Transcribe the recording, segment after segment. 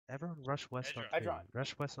Everyone rush west on Edron. 3.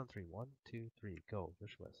 Rush west on 3. 1, 2, 3. Go.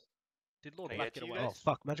 Rush west. Did Lord Can I Black get get you away? Oh,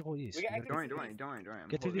 fuck. Magical east. We got gotta- Don't.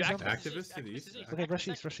 Get through Yeah, these zombies. Activists to the east. Okay, rush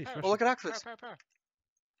east, rush east, rush Oh, look east. at Activist.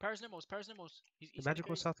 Paris Nimos. The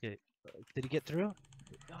magical Southgate. Did he get through?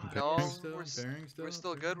 No, Bearing still, we're bearing still. we're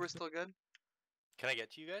still good. We're still good. Can I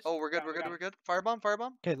get to you guys? Oh, we're good. We're good. Firebomb.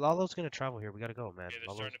 Okay, Lalo's gonna travel here. We gotta go, man. Yeah, they're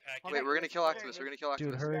Lalo's... starting to pack. Wait, we're gonna kill Activist. We're gonna kill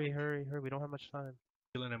Dude, Activist. hurry. We don't have much time.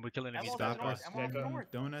 We're killing him. He's Stop dead. us. I'm on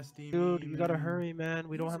north. Don't SD me. Dude, you gotta man. hurry, man.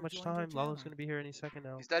 We don't have much User joined your time. Lalo's channel. gonna be here any second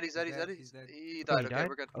now. He's dead. He died. Okay,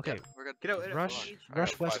 we're good. Okay. Yeah, we're good. Get out. Rush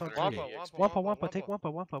Alright, west on 3. 5:30. Wampa. Take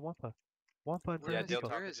Wampa. Wampa and Where Yeah, is he? Dale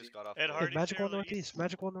Where Tucker is just he? got off. Ed boat. Hardy. Magical Fairly northeast,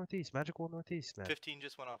 magical northeast, man. 15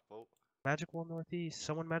 just went off boat. Magical northeast,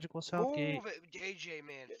 someone magical southgate. Move it, AJ,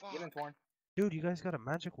 man. Fuck. Get him torn. Dude, you guys got a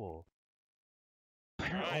magical.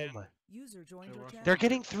 Oh my. User joined your channel. They're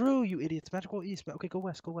getting through, you idiots. Magical east. Okay, go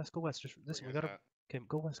west. Just listen, we gotta. Okay,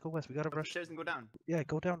 go west. We gotta rush. Stairs and go down. Yeah,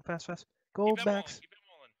 go down fast. Go Keep back. Keep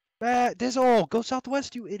it rolling. Dizzle, go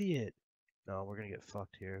southwest, you idiot. No, we're gonna get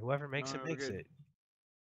fucked here. Whoever makes No, it we're makes good. it.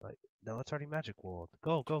 Like, no, it's already magic wall.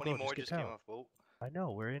 Go. 20 more Just get just came down. off boat. I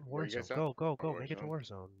know, we're in Where you guys Warzone. at? Go. Oh, Make it to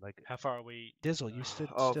Warzone. Warzone. Like, How far are we? Dizzle, you stood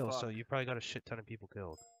Oh, still, so fuck. you probably got a shit ton of people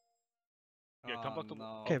killed. Yeah, come back to.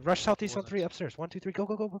 Okay, rush southeast on 3 upstairs. 1, 2, 3, go.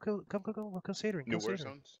 We'll kill Sadrin. New Kill war Sadrin.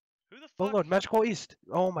 zones. Who the fuck? Bone Lord, magical east.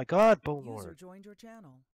 Oh my god, Bone User Lord. joined your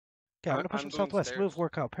channel. Okay, I'm gonna push I'm him going southwest. stairs. Move,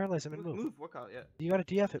 work out. Paralyze him and move. Move. Work out. Yeah. You gotta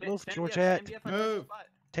DF it. Move, Stand Georgette. DF on the Move. spot.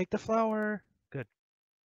 Take the flower.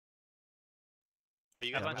 Are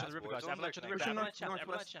you Yeah, guys Avalanche on of the river, war guys. zone? Avalanche of the Like, river. Pushing Avalanche north, chat.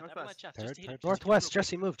 northwest, Avalanche northwest. chat. Third, Just hit him. Northwest,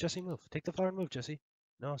 Jesse, move. Take the flower and move, Jesse.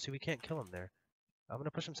 No, see, we can't kill him there. I'm gonna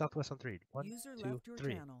push him southwest on 3. 1, User 2, left your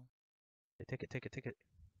 3. channel. Okay, take it.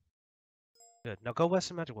 Good. Now go west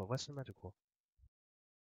and magical.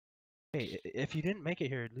 Hey, if you didn't make it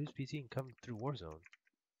here, lose PC and come through Warzone.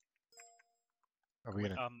 Are we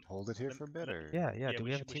gonna hold it here lem- for a bit, or? Yeah. Do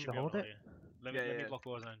we have a team to hold it? Let Yeah, me yeah. block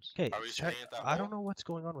war zones. Okay, Are we check. staying at that I don't wall? know what's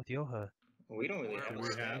going on with Yoha. We don't really Do have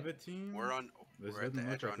we have a team? We're on. This We're at the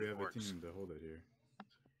doesn't look like Edron we have a works. team to hold it here.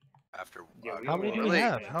 After. Yeah, we How don't many do really we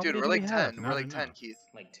have. have? How Dude, many we're do like we 10. have? We're Not like 10, enough. Keith.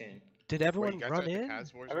 Like 10. Did Wait, everyone you guys are run at the in?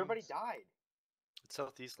 Cas war Everybody zones? died. It's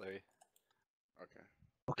southeast, Larry. Okay.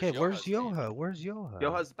 Okay, Yoha's where's team. Yoha? Where's Yoha?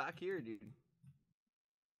 Yoha's back here, dude.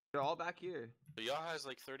 They're all back here. So y'all has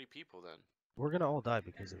like 30 people then. We're gonna all die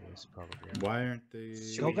because of this, probably. Why aren't they?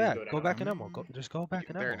 Should Go we back. go Go down? back in Emerald. Just go back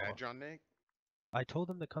in They're in Emerald. Edron, Nick. I told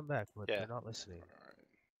them to come back, but Yeah. they're not listening. Alright.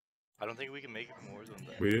 I don't think we can make it from war zone.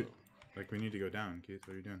 Then. We need to go down, Keith.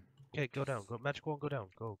 What are you doing? Okay, go down. Go magical and go down.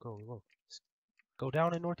 Go. Go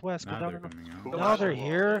down in northwest. Go Now down they're in north. coming out. Go Now they're Magical.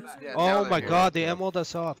 here. Yeah, now Oh they're my here. god, they emerald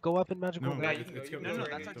us off. Go up in magical. No, Yeah, Go. you can go. it's You go- can No,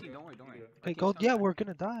 go. that's our team. Don't worry. Okay, go. Yeah, we're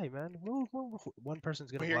gonna die, man. Move. One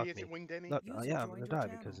person's But gonna here block you me. get Wing Denny. Look, User yeah, I'm joined gonna your die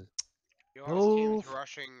channel. because. Yoha's Move. team's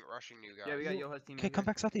rushing you guys. Yeah, we got Yoha's team. Okay, in come here.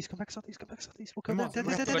 back southeast. We'll kill Come them. on, come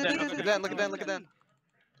on. Look at that. Look at that.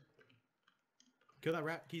 Kill that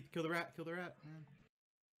rat, Keith. Kill the rat. Man.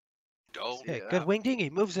 Don't. Okay, Yeah. good. Wing dinghy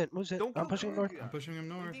moves in. Don't I'm go pushing him north. I'm pushing him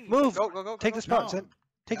north. Move. Go. Take the spot. No. Zen.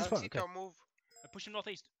 Take the spot. Okay. Tito, move. Push him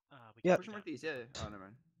northeast. We Yeah. Push him northeast. Yeah. Oh, never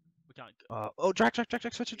mind. We can't. Oh, Drac. Switch to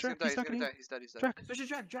He's Drac. gonna He's die. not gonna. He's dead. Drac. Switch to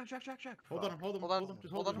Jack. Hold on. Hold on.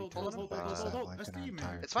 Just Hold hold on. on. SD,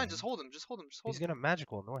 man. It's fine. Just hold him. Just hold him. He's gonna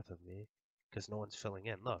magical north of me, because no one's filling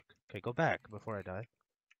in. Look. Okay, go back before I die.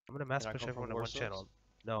 I'm gonna mass Can I push come everyone from to one Warsaw? channel.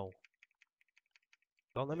 No.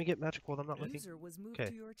 Don't let me get magical. I'm not looking. User was moved Okay.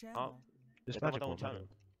 to your channel. Just They come magical. down channel.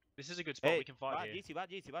 This is a good spot. We can fight here.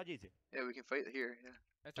 Yeah, we can fight here. Yeah.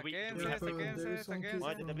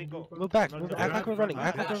 Move back. Act like we're running. They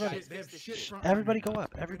have shit front Everybody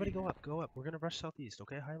line. go up. We're gonna rush southeast.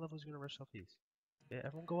 Okay, high level's gonna rush southeast. Yeah,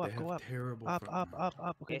 everyone go They up. Go have up. terrible Up. front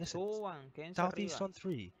line. Okay, listen. Southeast on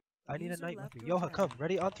 3. I need a User night left with me. your Yoha, come.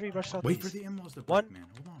 Ready? On 3, rush southeast. Wait for the emeralds to One. break, man.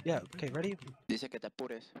 Hold on. Yeah. Okay. Ready? Dice que te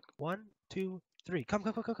apures. 1, 2, 3. Come.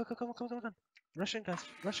 Rush in, guys.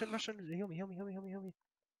 Rush in. Heal me.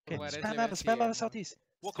 Okay, spam Ava southeast.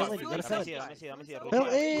 Fill in, you gotta fill in. Fill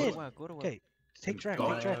in! Okay, take Drac.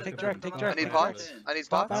 I need pots.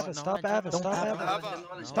 Stop Ava.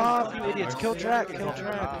 Stop, you idiots. Kill Drac.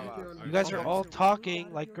 You guys are all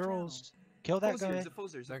talking like girls. Kill that guy.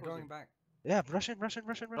 They're going back. Yeah, rush in.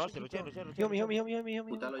 Heal me.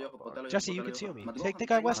 Jesse, you can heal me. Take the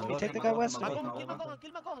guy west of me. I'm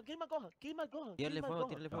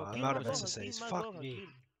out of SSAs. Fuck me.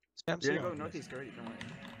 Spam You're seal. gonna go northeast already. Don't worry.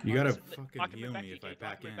 You gotta I fucking heal me if I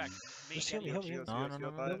back in. Just heal me. Heal me.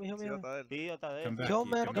 Come back. Kill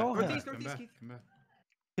Keith, Matt come back, Gohan. come back, come back.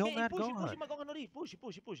 Kill Matt Gohan.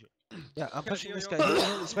 Yeah, I'm pushing this guy.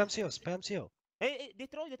 Spam seal. Hey,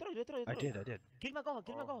 destroy. I did. Kill my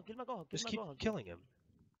Gohan. Just keep killing him.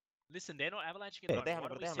 Listen, they're not avalanching Okay. it. Why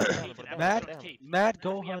don't we Protejame, sit in protejame, Cape and protejame, avalanche Mad, on Cape? Mad Why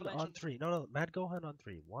don't we Gohan avalanche on on- 3. No, Mad Gohan on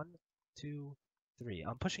 3. 1, 2, 3.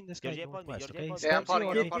 I'm pushing this guy Georgie, point me, northwest, Georgie, okay? point me. Yeah, I'm Spam potting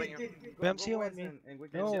seal you, on I'm me. potting you. Spam seal on me.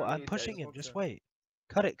 No, I'm pushing him. Just wait.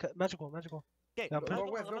 Cut it. Magical. Okay, Yeah, I'm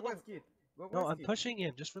go pushing. west, kid. No, I'm pushing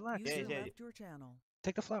him. Just relax. Yeah, yeah. Your channel.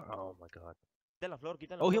 Take the flower. Oh my god. Quita la flor,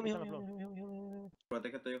 quita la Oh, flor, heal me. quita la flor.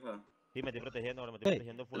 Protégete, Yoja. Sí, me estoy protegiendo, ahora me Hey, estoy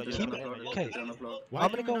protegiendo full keep ayuda. it- okay. Why I'm can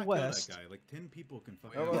gonna we go not kill west. That guy? Like 10 people can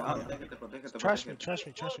fucking. Yeah, Trash me.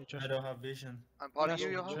 I don't have vision. I'm potting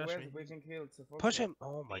you, Trash Yoha. me. We can kill. Push him.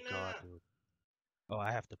 Oh my god, dude. Oh,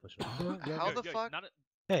 I have to push him. How the fuck? None of-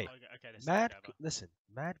 Hey, okay, this is Mad. whatever. Listen,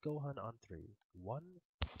 Mad Gohan on 3. 1,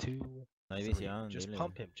 2, No hay 3. visión, Just dile.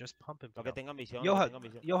 pump him. Just pump him. No for que now. tengan visión, Yoha, no que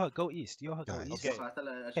tengan visión. Yoha, go east. Yoha, go east. Okay. Hasta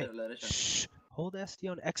la Hey, derecha. shh. Hold SD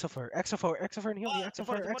on Exofer and heal me.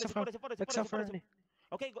 Exofer.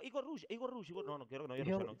 Okay, Igor Rouge. No, no quiero que no haya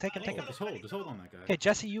Heal- Rouge, no. Take him. Just hold on that guy. Okay,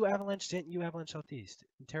 Jesse, you avalanche. Didn't you avalanche southeast?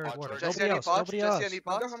 In Terra's water. Jesse, Nobody any else. pots? Nobody Jesse, else. any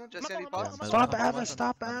pots? Jesse, any pots? Stop Ava.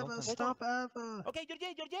 Stop Ava. Stop Ava. Okay,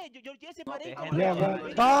 Georgie,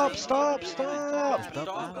 separate. Stop.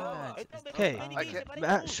 Okay,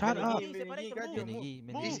 Matt, shut up.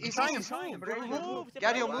 He's trying.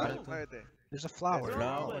 Gadio, move. There's a flower.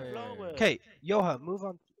 Flower. Okay, Yoha, move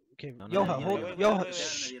on. Okay, Yoha, hold. Yoha,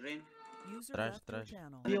 shh. User Trash, left your trash.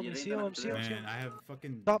 channel. Seal me, seal him. Man, I have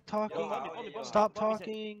fucking. Stop talking. Stop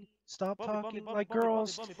talking. Stop talking like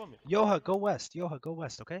girls. Yoha, go west.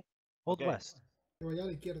 Okay? Hold Okay. west. You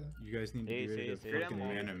guys need to Sí, get rid of sí, fucking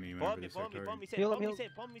sí. mana me, man. Pon For me, this start pon me, Heal him,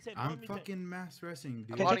 pon me, I'm fucking mass wrestling,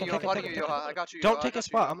 dude. Okay, I'm take him, potting take you, him. Yoha. I got you, Don't Yoha. take I a got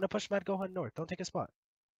spot. you. I'm gonna push Mad Gohan north. Don't take a spot.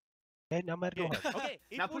 Okay, now Mad Gohan. Okay,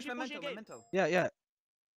 Now push Memento. Yeah.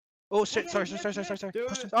 Oh shit, sorry. Do Push it.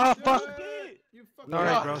 this. Oh fuck. You fucking.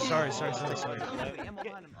 Alright, bro. Sorry. No.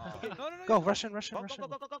 Go, Russian. Go.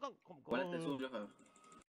 Cuál es su Yoja?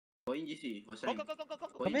 Voy in GC.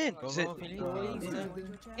 Come in. Sit.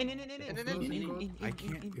 I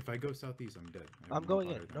can't. If I go southeast, I'm dead. I I'm have going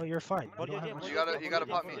no in. fire. No, you're fine. You don't have much. You gotta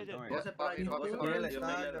pop me.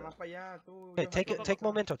 Okay, take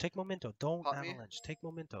momento. Don't Pop me. avalanche. Take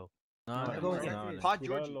momento. No, Go in. Pot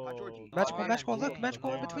Georgie. Magical, look,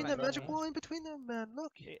 magical in between them, man,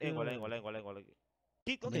 look. Engo.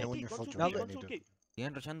 Kick, Yeah, when you're full charge, I need to-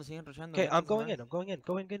 Siguen rushando. Okay, I'm going in, Go in,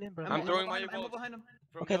 bro. I'm throwing my I'm evolve. behind him.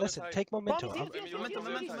 From Okay, the other listen, side. take momento.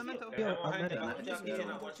 Momento. Here, I'm ready.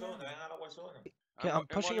 Okay, I'm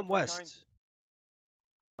pushing him west.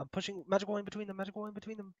 I'm pushing magical in between them.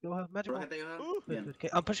 You'll have magical. Okay,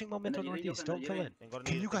 I'm pushing momento northeast. Don't fill in.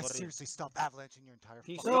 Can you guys Seriously, stop avalanching your entire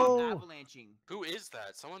He's No. avalanching. Who is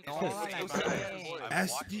that? Someone.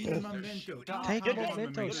 SD Memento. Take Come a on,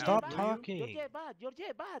 momento. Memento. Stop talking. Georgie, bad.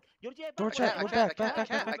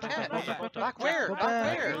 Back. Back where? Go Back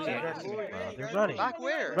back. where? They're running. Back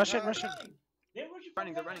where? Russian. They're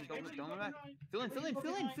running. Don't look back. Fill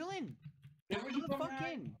in. Look fuck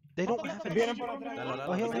in. They don't have it.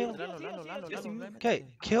 Oh, heal. Okay,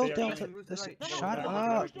 kill Delta. Listen, shut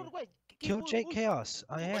up. Kill Jake Chaos.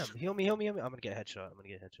 I am. Heal me. I'm gonna get headshot.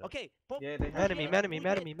 Okay, Enemy.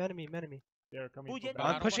 They're coming Push it. from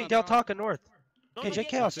I'm back. pushing Del Taka north. Okay, Jake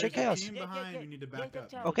Chaos. There's a team behind. We need to back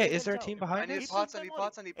up. Okay, is there a team I behind need us? pots.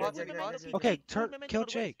 Okay, kill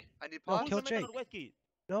Jake. I need No, pots. kill Jake.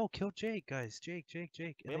 No, kill Jake, guys. Jake. And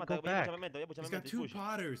then go back. He's got 2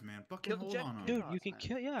 potters, man. Fucking Kill hold Jack. on him. Dude, you can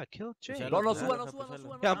kill Jake. No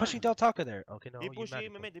Yeah, I'm pushing Del Taka there. Okay, no, you push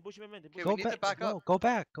magical. Okay, Go we need to back. back up. No, go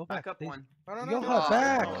back. Back up They- one. Yoha,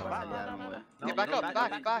 back. Yeah, back up.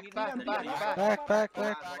 Back. Back.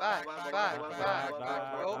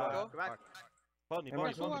 Go.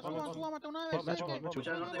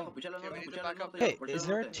 Hey, is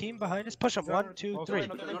there a team behind us? Push them. 1, 2, 3.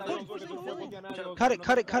 Cut it.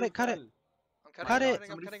 I'm cutting.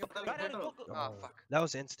 Ah, fuck. That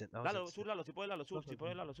was instant. Lalo, si puedes, Lalo,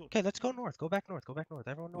 sur. Okay, let's go north. Go back north.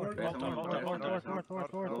 Everyone north. North.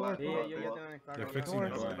 They're fixing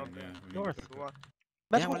it. Yeah. North.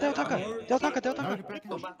 Magical Del Taka. No,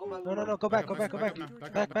 No. Go back. Back.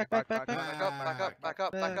 Back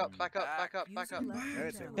up.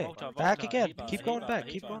 Okay, back again. Keep going back.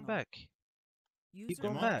 Keep going back.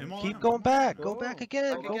 Come on. Keep going back. Go back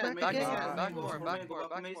again.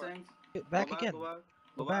 Back again.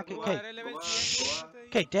 Go back. Okay. Shh.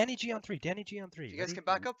 Okay, Danny G on 3. You guys can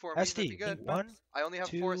back up for me. That'd be SD. good. 1, I only have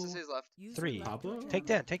 4 SSAs left. 3. Pablo? Take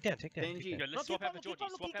Dan. Yo, let's swap out the Georgie.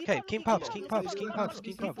 Okay, King Pops. Keep pass.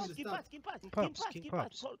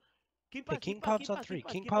 Pops. Okay, king pops on 3.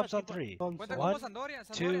 King pops on 3. 1,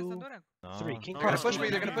 2, 3. King They're gonna pops. push me.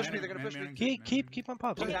 They're gonna push me. They're gonna push me. Keep on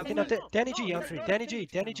pops. Okay, now Danny G on 3. Danny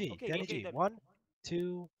G. 1,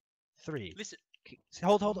 2, 3. Listen.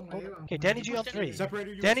 Hold. Okay, Danny G on 3.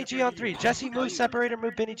 Danny G on 3. Jesse, move separator.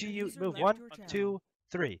 Move Benny G. You move 1, 2,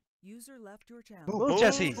 3. User left your channel. Move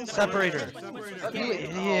Jesse. Separator.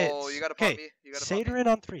 Oh, you gotta pop Okay, me. You gotta pop me. Satyrin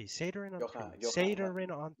on 3. Satyrin on 3.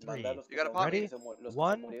 Satyrin on 3. You gotta pop Ready? me.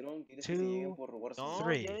 1, 2,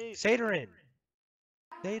 3. Satyrin.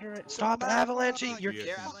 Stop avalanching. You're.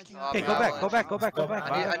 Okay, go back.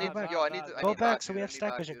 I need. Yo, I need. Go back so we have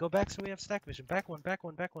stack vision. Go back so we have stack vision. Back one.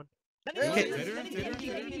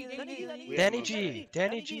 Danny G.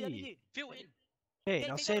 Okay,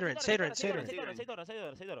 now Satyrin.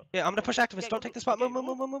 Yeah, I'm gonna push activists. Don't take the spot. Move.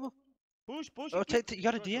 Push. Oh, you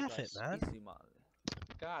gotta DF it, man.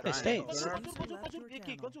 Hey, stay.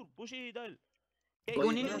 Push it, Dale.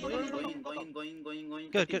 Going.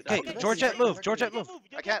 Good. Okay, Georgette, move.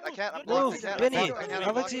 I can't. I'm Move, blocked. I can't. Benny. I can't.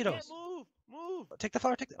 Alexito. Move. Take the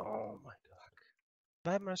flower. Oh my god.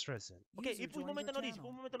 Bad resident. Okay, y pon un momento Norris.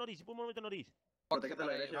 I'm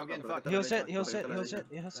getting fucked. He'll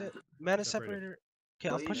sit. Mana separator. Okay,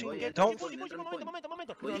 I'm pushing. Don't.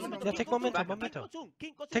 Yeah, take momentum.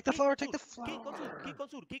 Take the flower. Keep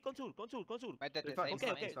consur.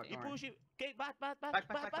 Okay. Y push it. Okay, back.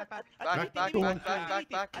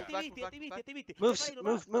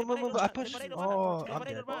 Move. I push. Oh, I'm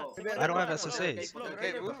dead. I don't have SSAs.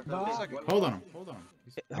 Okay, move. Hold on.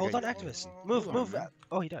 Hold on, activist. Move.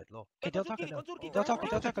 Oh, he died. Low. Okay, Del Taco now.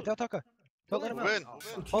 Del Taco. Don't let him out.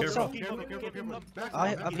 Hold yourself.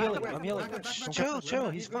 I'm healing. Chill.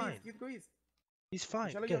 He's fine.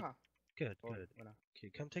 Good. Okay,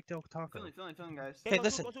 come take Del Taco. Feeling, guys. Hey,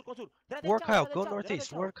 listen. War Kyle, go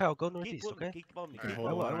northeast. Okay? Alright,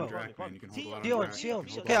 hold on, Drac, man. You can hold on. Seal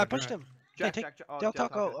him. Okay, I pushed him. Okay, take Del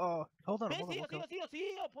Taco. Oh, hold on. I won't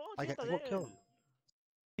kill him.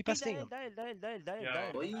 Keep besting him. Fill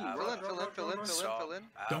in.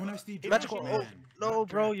 Don't SD Magical. Drac, Oh, man. no,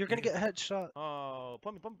 bro. You're gonna get headshot. Oh,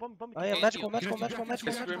 pump me. I am magical. Get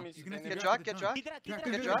drop.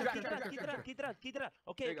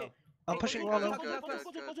 Okay. I'm pushing Good, Rollo. good.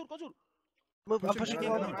 Move. I'm pushing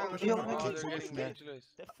Rollo. Heal him.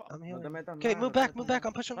 I'm healing. Okay, move back.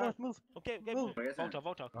 I'm pushing north. Move. Okay. Move. Volta.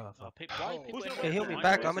 Oh, fuck. Why? Okay, heal me.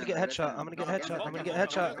 Back. I'm gonna get headshot.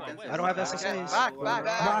 I don't have SSAs. Back.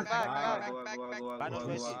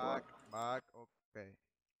 Back. Okay.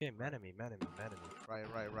 Okay, man me.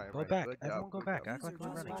 Right. Go back. Good Everyone job, go good back. job. Act like we're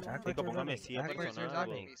running. Act like we're running. Act like we're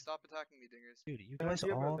running. Stop attacking me, dingers. Dude, you guys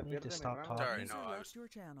all need to stop talking. Sorry, User no, I left your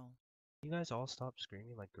channel. You guys all stop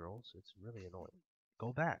screaming like girls. It's really annoying.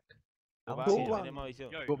 Go back. Yo,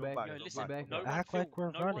 listen. Act like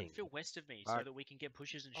we're No one running. feel west of me so Back. that we can get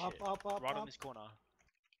pushes and shit. Right on this corner.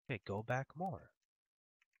 Okay, go back more.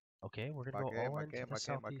 Okay, we're gonna go all into the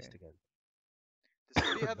southeast again. Does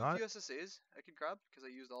somebody have a Not- few SSAs I can grab? Because I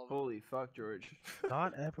used all of them. Holy fuck, George.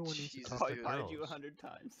 Not everyone needs to Jesus, talk to dude. Fired you girls. 100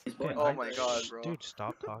 times. Okay, Oh my god, bro. Dude,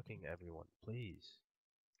 stop talking, everyone, please.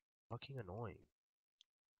 Fucking annoying.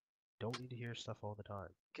 Don't need to hear stuff all the time.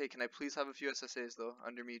 Okay, can I please have a few SSAs though,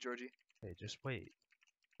 under me, Georgie? Hey, just wait.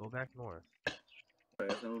 Go back north.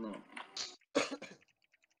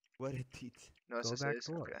 What a teat. No Go back SSAs?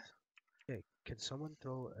 north. Okay. Okay, can someone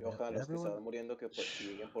throw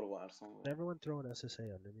everyone throw an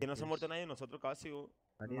SSA under me? Que no se ha please? muerto nadie, nosotros casi.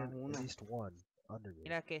 I need at least one under me.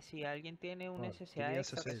 Mira que si alguien tiene un Oh, SSA give me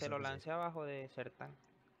extra que SSAs se lo under me. lance abajo de Sertan.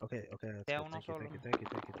 Okay, that's Sea good. uno Thank you.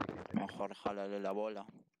 solo. Mejor jálale la bola.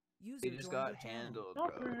 User They just joined got your channel. handled,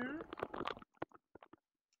 bro.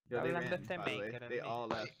 Yeah, they Hablando ran, este by the way. maker, They all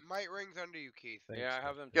left. Might rings under you, Keith. Yeah, I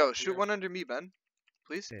have them. Yo, shoot one under me, Ben.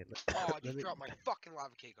 Please. Okay, Oh, I let just me- dropped my fucking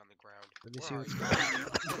lava cake on the ground. let me Where see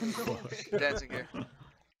are what's you? Dancing here.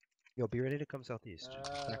 Yo, be ready to come southeast.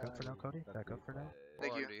 Back up for now, Cody. Back up for now.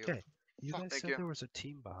 Thank you. Under you. Okay. You guys Thank said you. there was a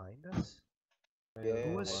team behind us?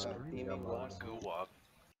 Who was screaming? Goo wop.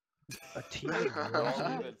 A team? They're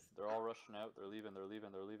behind us? They're all rushing out. They're leaving.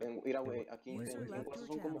 Mira, güey, aquí User en left Warzone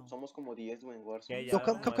your channel. somos como 10, güey, en Warzone. Yo,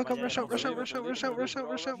 come, rush out.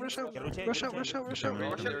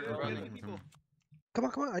 Come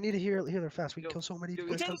on, I need a healer fast. We can kill so many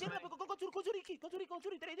guys.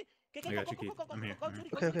 I got you, Keith. I'm here.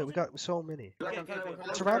 Okay, we got so many. Okay.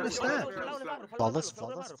 Surround the stand. Flawless.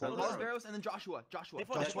 Barrows and then Joshua.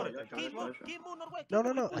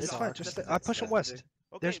 No, it's fine. Just I push him west.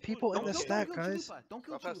 There's people in the stack, guys. Don't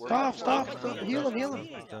kill Stop. Heal him.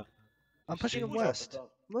 I'm pushing him west.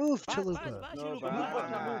 Move, Chalupa.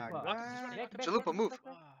 Chalupa, move.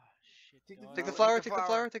 Take the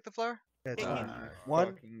flower. Yeah, it's fine.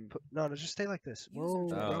 One. No, just stay like this. Whoa,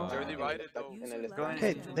 bro. Already righted though.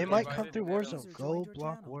 Okay, they might come through Warzone. Go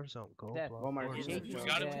block Warzone. Go block Warzone. We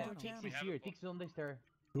got him.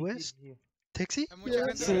 Who is? Tixie? Yeah,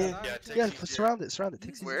 Yeah, surround it.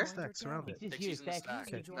 Tixie's Where? in the stack. Surround it. Tixie's in the stack.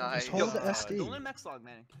 Okay. Nice. Just hold the SD. Don't let Max log,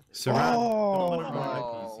 man.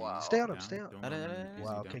 Oh, wow. stay on him. Stay on.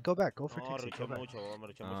 Wow. Okay, go back. Go for No, Tixie. Go back.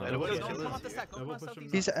 Don't come off the stack. Don't come off the stack.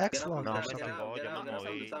 He's an X log No, or me something. tengo, yo me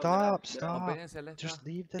moví. Stop. Just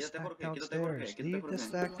leave the stack downstairs. Leave the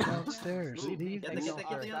stack downstairs. Leave the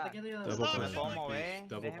stack.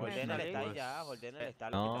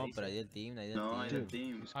 No, pero ahí el team, No, hay el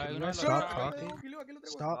team. Can you guys stop talking?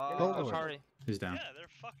 Stop. Go Lord. Sorry. He's down. Yeah, they're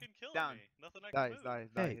fucking killing Down. me. Nothing I can Nice,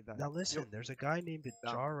 do. Hey, now listen. There's a guy named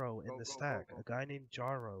Jaro in the stack. A guy named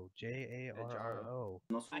Jaro. J-A-R-R-O.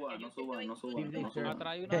 No suba, no suba, no suba. No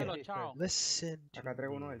suba. Hey, listen to me.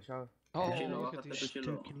 Oh,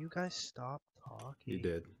 Dude, can you guys stop talking? He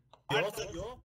did.